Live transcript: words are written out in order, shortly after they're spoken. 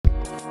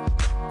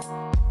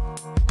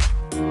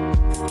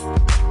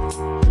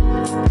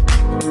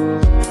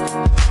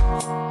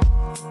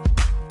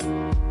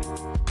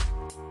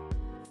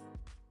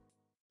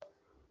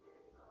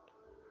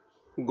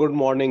Good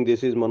morning.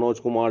 This is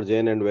Manoj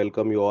Jain and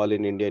welcome you all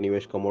in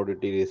IndiaNivesh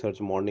Commodity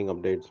Research morning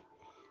updates.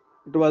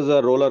 It was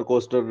a roller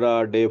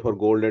coaster day for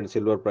gold and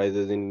silver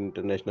prices in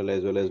international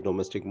as well as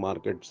domestic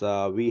markets.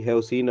 We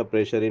have seen a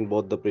pressure in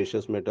both the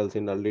precious metals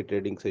in early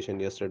trading session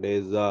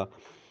yesterday's.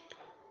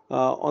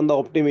 On the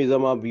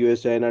optimism of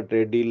US-China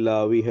trade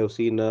deal, we have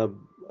seen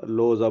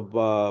lows of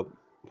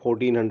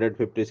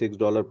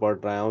 $1,456 per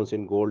troy ounce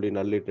in gold in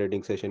early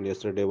trading session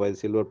yesterday, while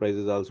silver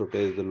prices also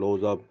tested the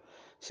lows of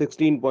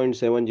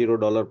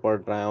 $16.70 per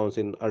troy ounce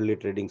in early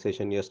trading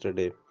session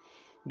yesterday.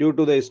 Due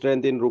to the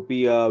strength in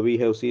rupee, we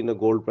have seen the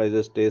gold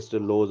prices test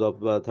lows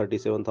of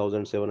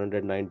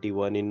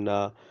 37,791 in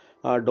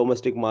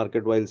domestic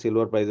market, while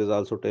silver prices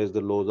also test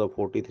the lows of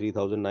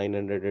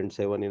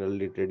 43,907 in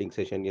early trading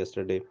session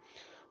yesterday.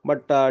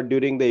 But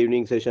during the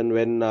evening session,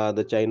 when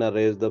the China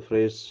raised the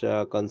fresh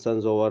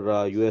concerns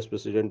over U.S.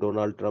 President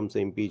Donald Trump's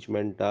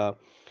impeachment,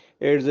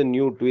 adds a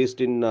new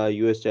twist in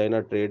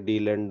U.S.-China trade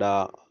deal. And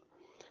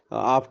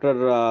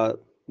after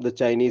the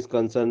Chinese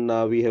concern,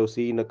 we have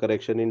seen a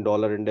correction in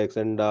dollar index,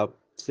 and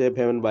safe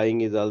haven buying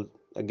is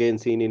again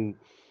seen in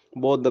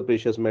both the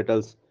precious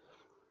metals.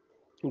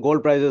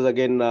 Gold prices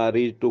again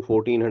reached to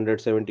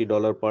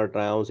 $1,470 per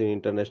troy ounce in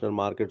international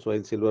markets,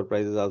 while silver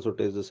prices also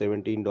touched the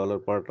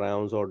 $17 per troy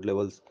ounce odd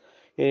levels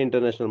in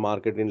international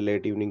market in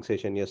late evening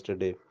session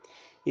yesterday.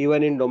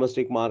 Even in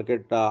domestic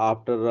market,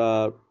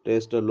 after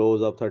test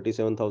lows of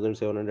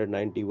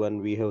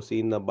 37,791, we have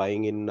seen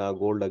buying in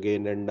gold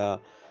again, and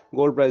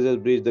gold prices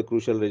breached the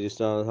crucial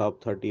resistance of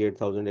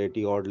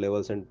 38,080 odd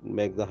levels and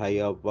make the high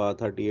of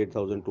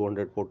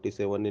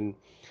 38,247 in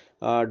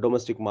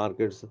domestic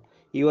markets.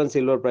 Even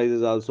silver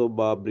prices also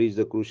breached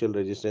the crucial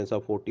resistance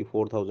of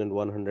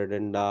 44,100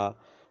 and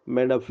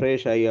made a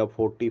fresh high of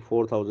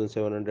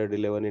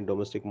 44,711 in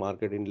domestic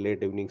market in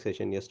late evening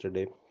session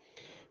yesterday.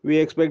 We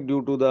expect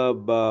due to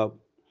the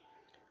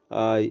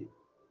uh,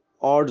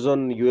 odds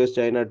on US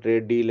China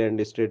trade deal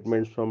and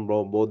statements from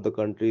both the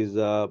countries,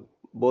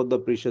 both the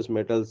precious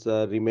metals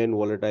remain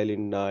volatile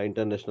in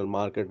international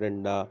market,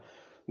 and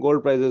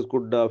gold prices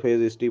could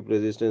face steep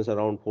resistance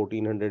around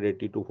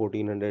 1480 to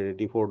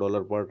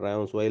 $1,484 per troy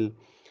ounce, while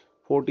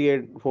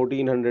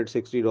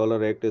 1460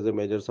 act as a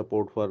major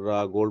support for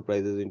gold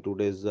prices in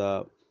today's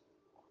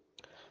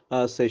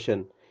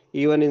session.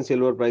 Even in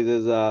silver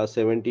prices,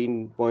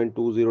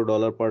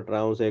 $17.20 per troy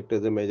ounce act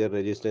as a major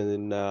resistance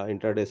in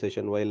intraday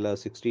session, while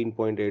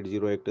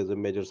 16.80 act as a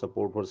major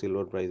support for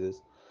silver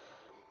prices.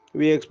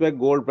 We expect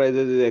gold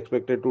prices is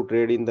expected to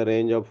trade in the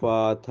range of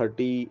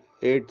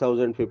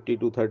 38,050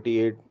 to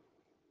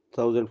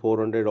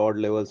 38,400 odd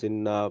levels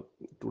in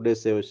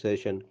today's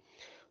session,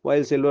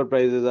 while silver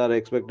prices are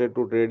expected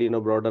to trade in a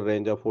broader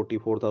range of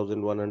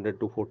 44,100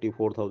 to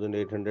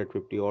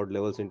 44,850 odd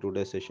levels in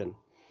today's session.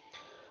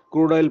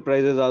 Crude oil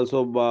prices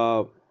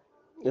also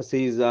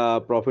sees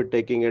profit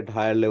taking at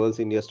higher levels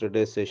in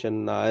yesterday's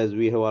session, as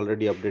we have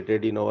already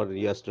updated in our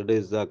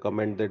yesterday's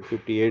comment that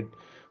 $58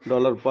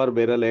 per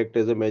barrel act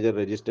as a major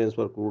resistance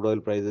for crude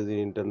oil prices in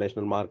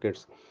international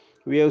markets.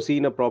 We have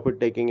seen a profit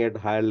taking at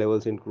higher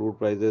levels in crude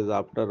prices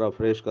after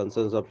fresh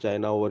concerns of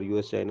China over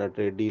US-China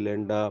trade deal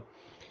and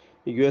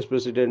US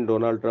President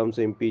Donald Trump's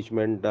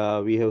impeachment.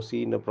 We have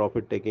seen a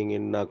profit taking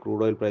in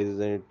crude oil prices,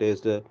 and it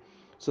is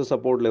so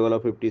support level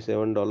of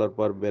 $57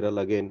 per barrel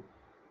again.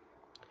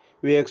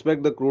 We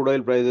expect the crude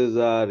oil prices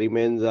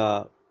remains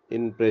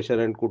in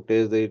pressure and could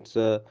test its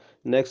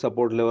next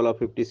support level of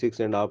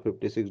 56 and half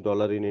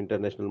 $56 in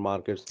international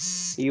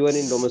markets. Even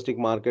in domestic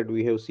market,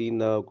 we have seen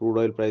crude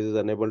oil prices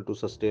unable to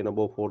sustain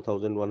above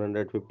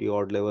 4,150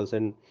 odd levels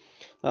and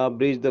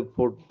breach the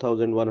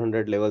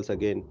 4,100 levels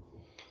again.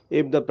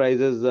 If the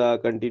prices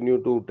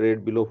continue to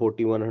trade below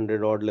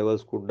 4,100 odd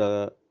levels, could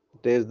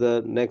test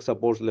the next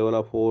support level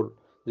of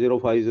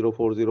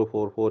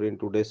 4,050,4044 in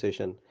today's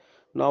session.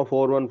 Now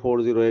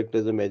 41,408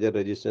 is a major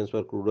resistance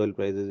for crude oil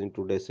prices in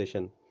today's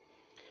session.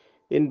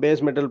 In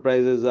base metal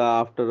prices,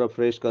 after a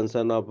fresh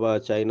concern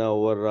of China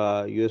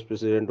over US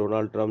President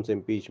Donald Trump's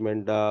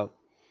impeachment,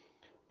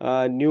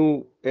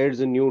 new adds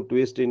a new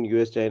twist in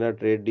US-China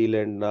trade deal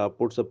and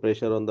puts a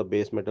pressure on the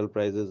base metal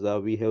prices.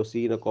 We have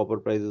seen a copper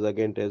prices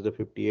again test the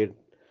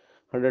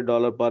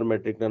 $5,800 per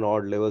metric ton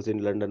odd levels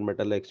in London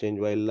Metal Exchange,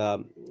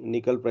 while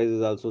nickel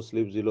prices also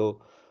slips below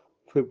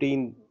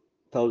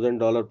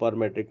 $15,000 per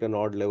metric ton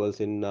odd levels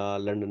in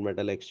London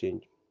Metal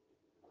Exchange.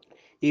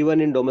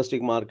 Even in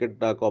domestic market,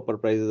 copper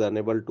prices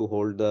unable to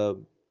hold the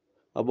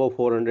above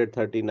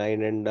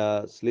 439 and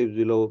slips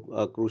below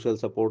a crucial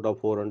support of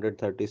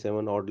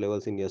 437 odd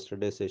levels in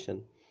yesterday's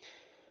session.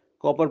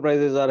 Copper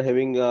prices are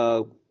having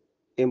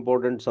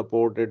important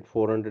support at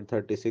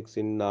 436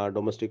 in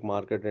domestic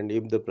market, and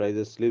if the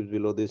prices slips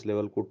below this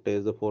level, could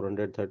test the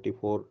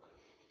 434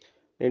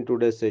 in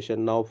today's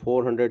session. Now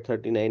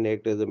 439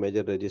 act as a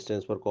major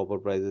resistance for copper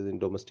prices in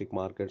domestic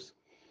markets.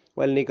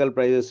 While nickel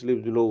prices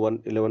slips below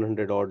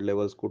 1100 odd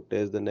levels, could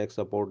test the next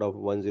support of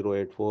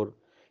 1084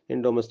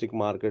 in domestic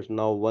markets.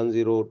 Now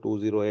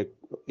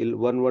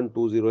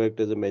 1120 act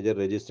as a major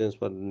resistance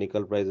for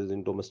nickel prices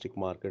in domestic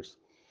markets.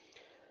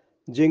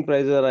 Zinc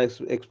prices are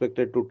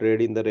expected to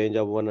trade in the range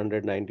of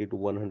 190 to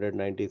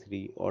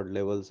 193 odd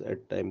levels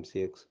at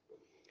MCX.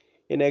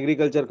 In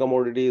agriculture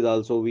commodities,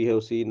 also we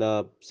have seen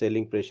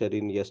selling pressure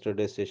in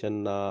yesterday's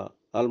session.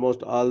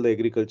 Almost all the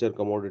agriculture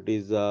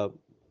commodities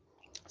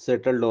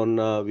settled on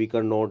a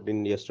weaker note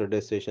in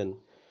yesterday's session.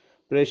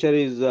 Pressure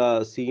is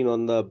seen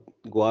on the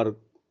Guar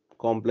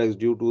complex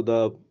due to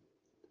the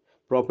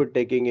profit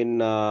taking in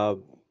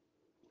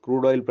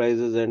crude oil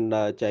prices and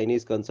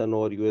Chinese concern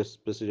over US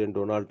President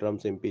Donald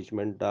Trump's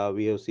impeachment.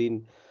 We have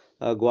seen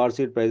guar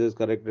seed prices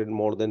corrected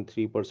more than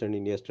 3%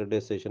 in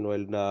yesterday's session,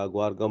 while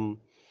guar gum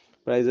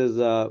prices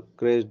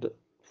crashed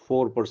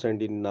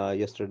 4% in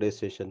yesterday's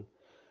session.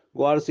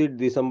 Guar seed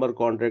December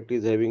contract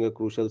is having a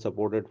crucial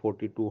support at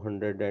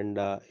 4200, and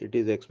it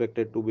is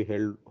expected to be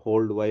held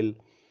hold, while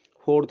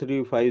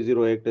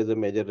 4350 act as a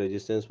major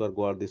resistance for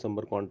guar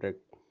December contract.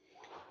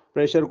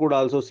 Pressure could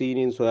also seen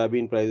in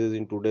soybean prices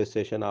in today's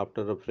session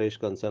after a fresh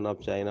concern of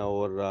China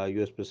over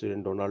US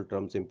President Donald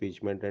Trump's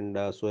impeachment, and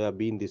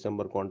soybean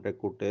December contract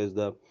could test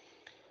the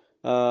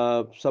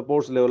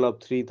supports level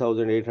of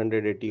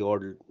 3880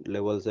 odd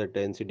levels at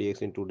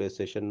NCDX in today's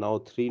session. Now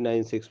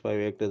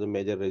 3965 act as a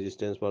major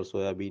resistance for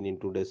soybean in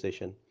today's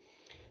session.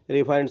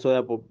 Refined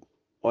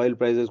oil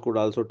prices could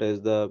also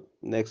test the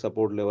next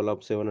support level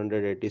of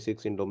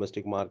 786 in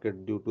domestic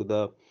market due to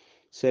the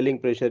selling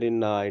pressure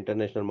in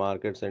international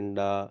markets, and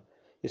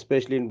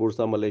especially in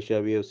Bursa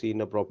Malaysia we have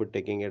seen a profit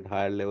taking at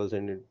higher levels,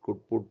 and it could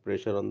put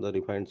pressure on the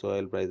refined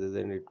oil prices,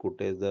 and it could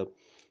test the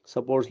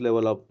supports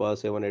level of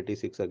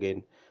 786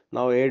 again.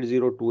 Now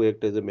 802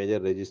 act as a major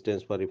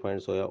resistance for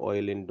refined soya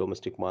oil in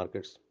domestic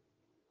markets.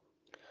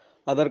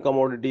 Other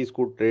commodities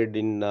could trade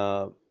in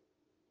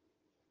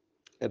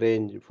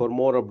range. For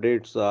more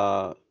updates,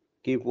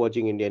 keep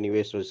watching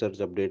IndiaNivesh Research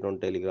Update on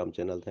Telegram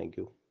channel. Thank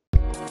you.